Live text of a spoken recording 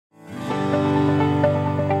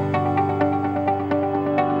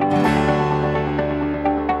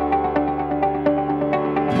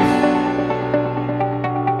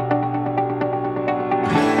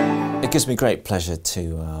It gives me great pleasure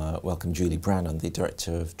to welcome Julie Brannan, the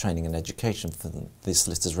Director of Training and Education for the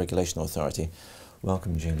Solicitors Regulation Authority.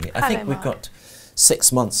 Welcome, Julie. I think we've got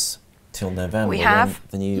 6 months till November when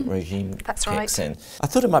the new regime kicks in. I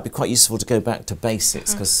thought it might be quite useful to go back to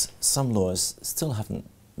basics because some lawyers still haven't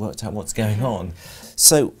worked out what's going on.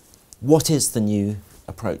 So what is the new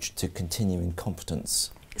approach to continuing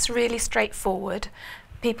competence? It's really straightforward.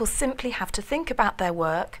 People simply have to think about their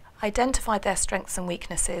work, identify their strengths and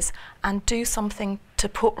weaknesses, and do something to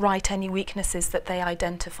put right any weaknesses that they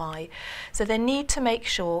identify. So they need to make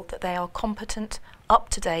sure that they are competent, up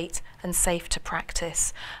to date and safe to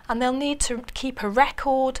practice. And they'll need to keep a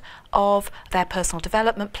record of their personal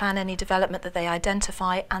development plan, any development that they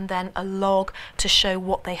identify, and then a log to show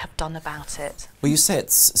what they have done about it. Well, you say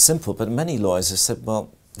it's simple, but many lawyers have said,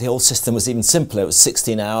 well, the old system was even simpler. It was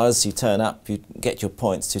 16 hours, you turn up, you get your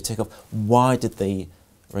points, you tick off. Why did the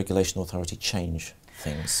Regulation Authority change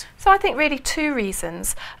things? So I think really two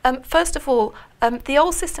reasons. First of all, the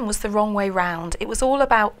old system was the wrong way round. It was all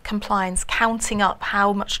about compliance, counting up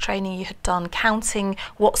how much training you had done, counting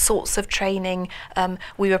what sorts of training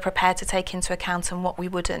we were prepared to take into account and what we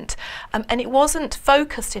wouldn't. And it wasn't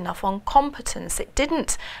focused enough on competence. It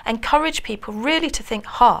didn't encourage people really to think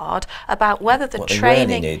hard about whether the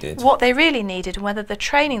training, what they really needed, and whether the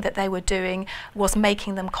training that they were doing was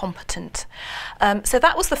making them competent. So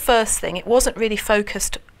that was the first thing. It wasn't really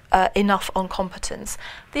focused enough on competence.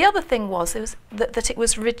 The other thing was that it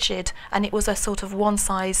was rigid, and it was a sort of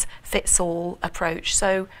one-size-fits-all approach.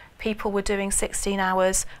 So people were doing 16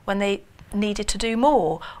 hours when they needed to do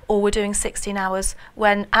more, or were doing 16 hours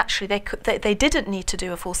when actually they didn't need to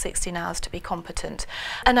do a full 16 hours to be competent.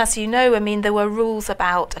 And as you know, I mean, there were rules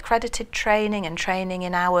about accredited training and training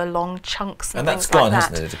in hour-long chunks and things like that. And that's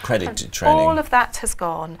gone, hasn't it? Accredited training. All of that has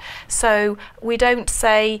gone. So we don't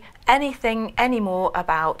say anything anymore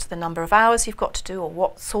about the number of hours you've got to do or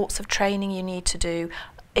what sorts of training you need to do.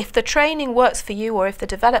 If the training works for you, or if the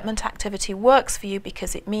development activity works for you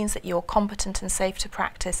because it means that you're competent and safe to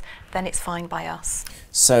practice, then it's fine by us.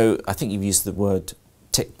 So I think you've used the word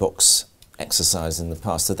tick box exercise in the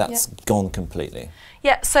past, so that's gone completely.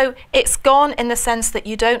 Yeah, so it's gone in the sense that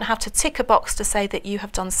you don't have to tick a box to say that you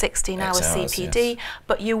have done 16 hours CPD,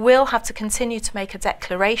 but you will have to continue to make a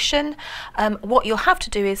declaration. What you'll have to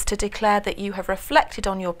do is to declare that you have reflected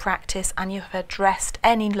on your practice and you have addressed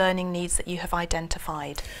any learning needs that you have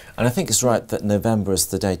identified. And I think it's right that November is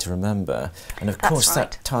the day to remember, and of course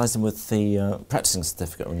that ties in with the practicing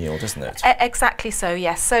certificate renewal, doesn't it? Exactly so,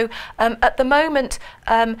 yes. So at the moment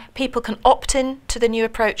people can opt in to the new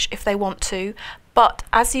approach if they want to. But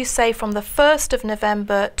as you say, from the 1st of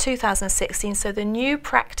November 2016, so the new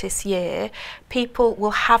practice year, people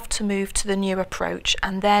will have to move to the new approach.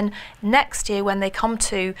 And then next year, when they come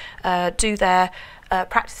to do their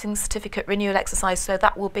practicing certificate renewal exercise, so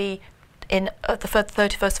that will be in the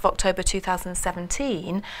 31st of October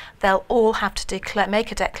 2017, they'll all have to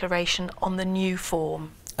make a declaration on the new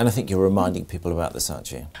form. And I think you're reminding people about this,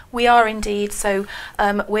 aren't you? We are indeed. So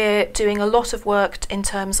we're doing a lot of work in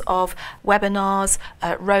terms of webinars,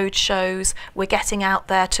 road shows. We're getting out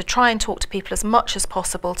there to try and talk to people as much as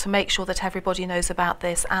possible to make sure that everybody knows about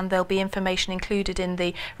this, and there'll be information included in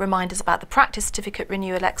the reminders about the practice certificate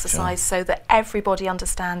renewal exercise so that everybody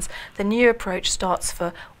understands the new approach starts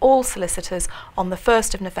for all solicitors on the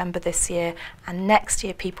 1st of November this year, and next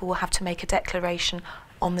year people will have to make a declaration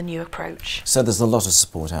on the new approach. So there's a lot of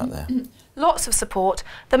support out there. Lots of support.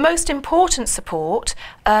 The most important support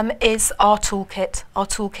is our toolkit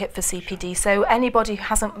for CPD. So anybody who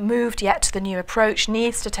hasn't moved yet to the new approach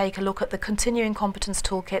needs to take a look at the Continuing Competence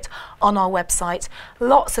Toolkit on our website.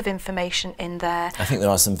 Lots of information in there. I think there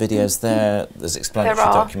are some videos there. There's explanatory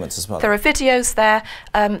documents as well. There are videos there.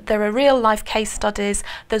 There are real life case studies.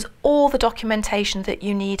 There's all the documentation that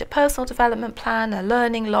you need, a personal development plan, a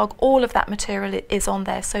learning log, all of that material is on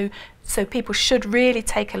there. So people should really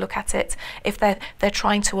take a look at it if they're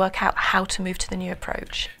trying to work out how to move to the new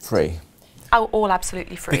approach. Free? Oh, all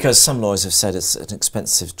absolutely free. Because some lawyers have said it's an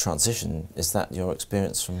expensive transition. Is that your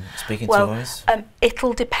experience from speaking to lawyers?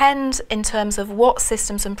 It'll depend in terms of what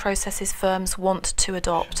systems and processes firms want to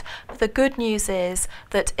adopt. The good news is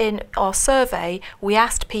that in our survey we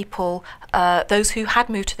asked people, those who had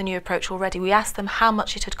moved to the new approach already, we asked them how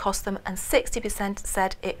much it had cost them, and 60%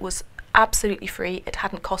 said it was absolutely free. It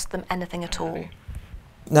hadn't cost them anything at all.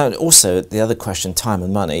 Now, also the other question, time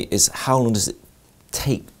and money, is how long does it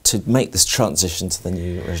take to make this transition to the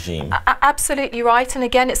new regime? Absolutely right. And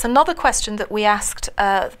again, it's another question that we asked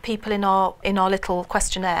people in our little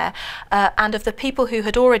questionnaire, and of the people who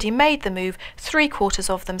had already made the move, 3/4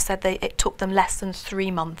 of them said it took them less than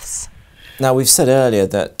 3 months. Now, we've said earlier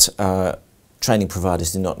that training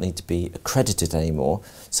providers do not need to be accredited anymore.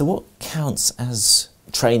 So what counts as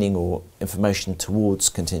training or information towards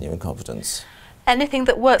continuing competence? Anything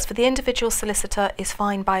that works for the individual solicitor is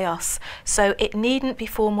fine by us. So it needn't be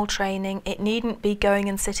formal training, it needn't be going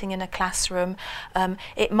and sitting in a classroom.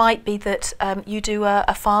 It might be that you do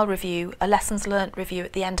a file review, a lessons learnt review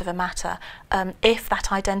at the end of a matter. If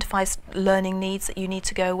that identifies learning needs that you need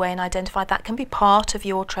to go away and identify, that can be part of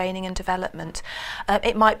your training and development.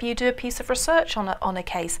 It might be you do a piece of research on a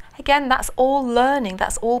case. Again, that's all learning,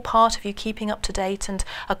 that's all part of you keeping up to date and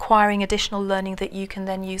acquiring additional learning that you can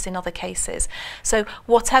then use in other cases. So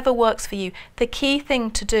whatever works for you. The key thing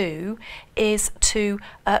to do is to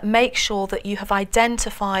make sure that you have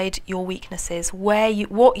identified your weaknesses,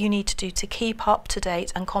 what you need to do to keep up to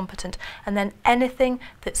date and competent, and then anything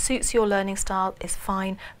that suits your learning style is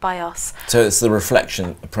fine by us. So it's the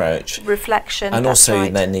reflection approach. Reflection, and also right.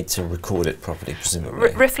 You then need to record it properly,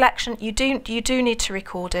 presumably. Reflection, you do need to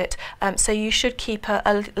record it, so you should keep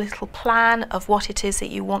a little plan of what it is that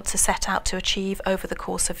you want to set out to achieve over the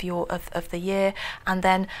course of the year, and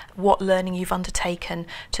then what learning you've undertaken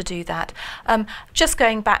to do that. Just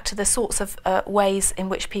going back to the sorts of ways in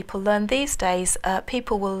which people learn these days, some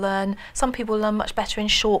people learn much better in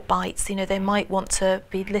short bites. You know, they might want to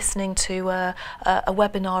be listening to a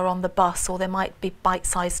webinar on the bus, or there might be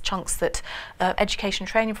bite-sized chunks that education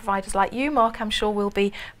training providers like you, Mark, I'm sure will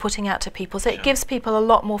be putting out to people. So it gives people a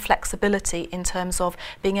lot more flexibility in terms of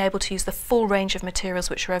being able to use the full range of materials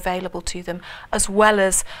which are available to them, as well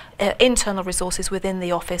as internal resources within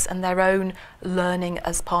the office and their own learning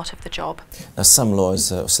as part of the job. Now, some lawyers,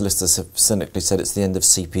 solicitors have cynically said it's the end of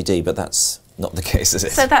CPD, but that's not the case, is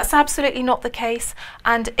it? So that's absolutely not the case,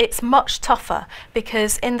 and it's much tougher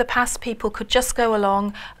because in the past people could just go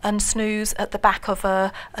along and snooze at the back of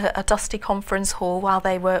a dusty conference hall while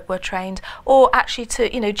they were trained, or actually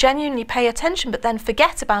to genuinely pay attention but then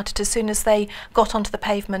forget about it as soon as they got onto the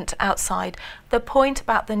pavement outside. The point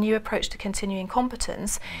about the new approach to continuing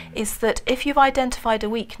competence is that if you've identified a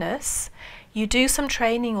weakness, you do some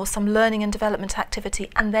training or some learning and development activity,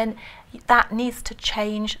 and then that needs to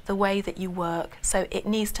change the way that you work. So it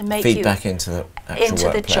needs to make feedback into the actual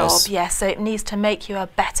workplace. Job, yes. So it needs to make you a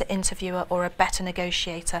better interviewer or a better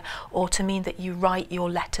negotiator, or to mean that you write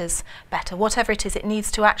your letters better. Whatever it is, it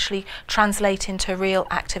needs to actually translate into real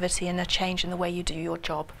activity and a change in the way you do your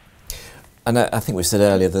job. And I think we said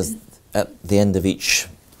earlier, at the end of each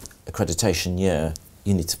accreditation year,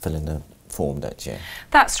 you need to fill in a form, don't you?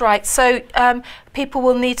 That's right. So people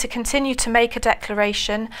will need to continue to make a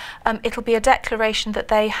declaration. It'll be a declaration that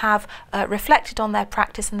they have reflected on their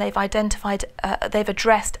practice and they've identified, they've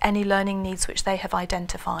addressed any learning needs which they have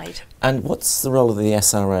identified. And what's the role of the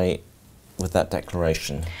SRA with that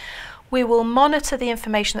declaration? We will monitor the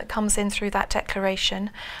information that comes in through that declaration.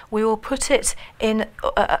 We will put it in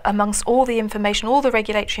amongst all the information, all the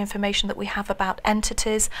regulatory information that we have about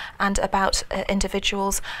entities and about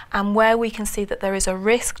individuals, and where we can see that there is a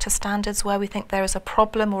risk to standards, where we think there is a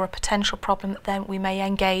problem or a potential problem, then we may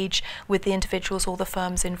engage with the individuals or the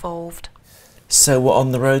firms involved. So we're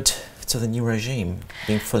on the road to the new regime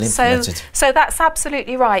being fully implemented. So that's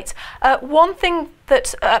absolutely right. One thing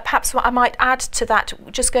that perhaps I might add to that,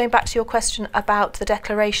 just going back to your question about the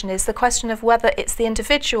declaration, is the question of whether it's the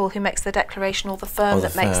individual who makes the declaration or the firm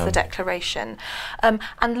that makes the declaration.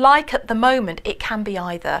 And like at the moment, it can be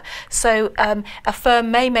either. So a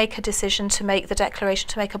firm may make a decision to make the declaration,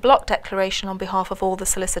 to make a block declaration on behalf of all the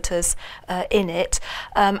solicitors in it.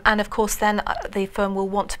 And of course then the firm will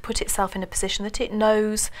want to put itself in a position that it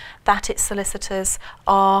knows that its solicitors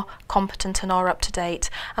are competent and are up to date.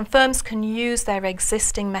 And firms can use their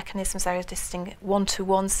existing mechanisms, their existing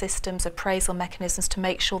one-to-one systems, appraisal mechanisms, to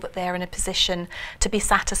make sure that they're in a position to be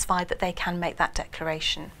satisfied that they can make that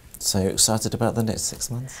declaration. So you're excited about the next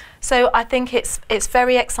 6 months? So I think it's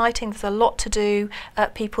very exciting. There's a lot to do.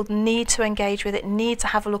 People need to engage with it, need to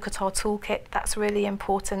have a look at our toolkit. That's really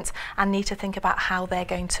important, and need to think about how they're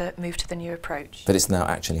going to move to the new approach. But it's now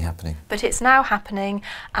actually happening. But it's now happening,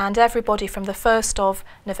 and everybody from the 1st of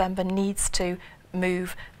November needs to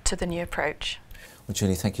move to the new approach. Well,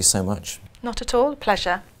 Julie, thank you so much. Not at all. A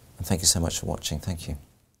pleasure. And thank you so much for watching. Thank you.